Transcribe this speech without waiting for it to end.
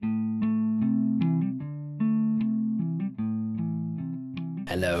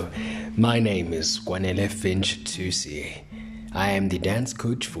Hello, my name is Kwanele Finch Tusi. I am the dance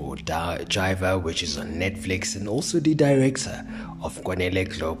coach for Jiva, which is on Netflix, and also the director of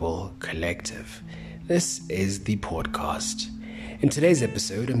Kwanele Global Collective. This is the podcast. In today's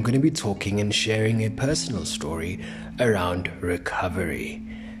episode, I'm going to be talking and sharing a personal story around recovery.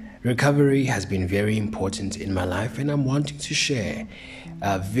 Recovery has been very important in my life, and I'm wanting to share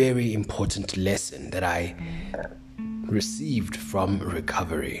a very important lesson that I received from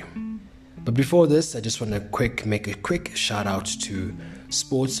recovery. But before this, I just want to make a quick shout out to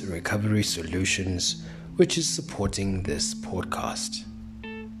Sports Recovery Solutions, which is supporting this podcast.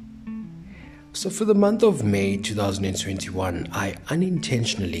 So for the month of May 2021, I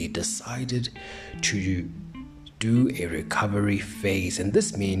unintentionally decided to do a recovery phase, and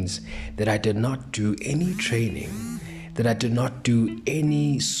this means that I did not do any training, that I did not do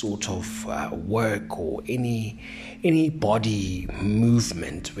any sort of work or any body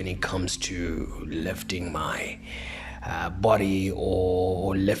movement when it comes to lifting my body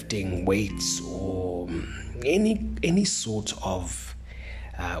or lifting weights or any sort of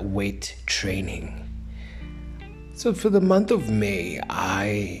weight training. So for the month of May,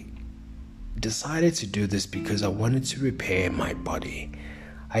 I decided to do this because I wanted to repair my body.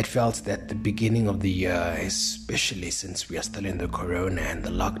 I felt that the beginning of the year, especially since we are still in the corona and the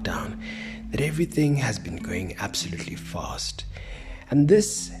lockdown, that everything has been going absolutely fast. And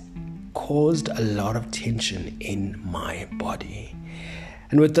this caused a lot of tension in my body.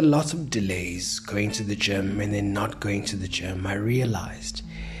 And with a lot of delays going to the gym and then not going to the gym, I realized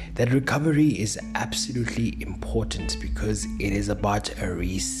that recovery is absolutely important because it is about a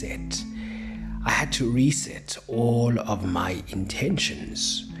reset. I had to reset all of my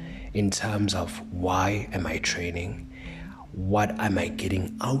intentions in terms of why am I training, what am I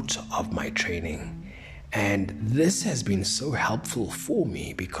getting out of my training. And this has been so helpful for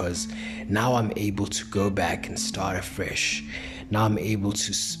me because now I'm able to go back and start afresh. Now I'm able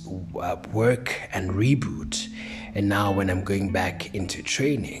to work and reboot. And now when I'm going back into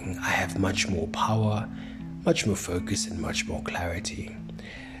training, I have much more power, much more focus, and much more clarity.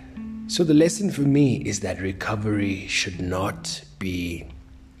 So the lesson for me is that recovery should not be,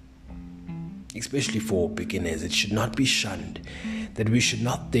 especially for beginners, it should not be shunned. That we should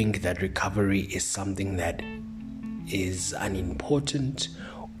not think that recovery is something that is unimportant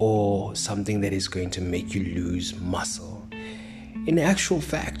or something that is going to make you lose muscle. In actual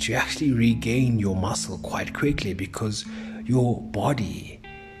fact, you actually regain your muscle quite quickly because your body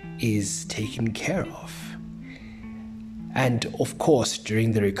is taken care of. And of course,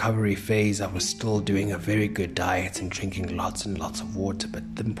 during the recovery phase, I was still doing a very good diet and drinking lots and lots of water.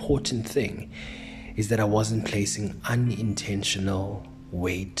 But the important thing is that I wasn't placing unintentional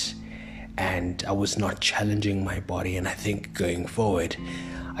weight and I was not challenging my body. And I think going forward,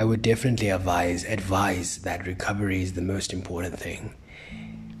 I would definitely advise that recovery is the most important thing.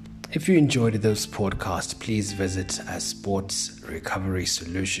 If you enjoyed this podcast, please visit Sports Recovery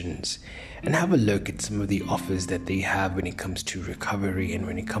Solutions and have a look at some of the offers that they have when it comes to recovery and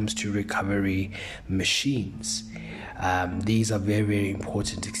when it comes to recovery machines. These are very, very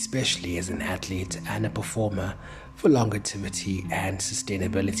important, especially as an athlete and a performer for longevity and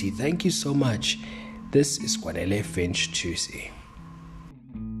sustainability. Thank you so much. This is Kwanele Finch Tusi.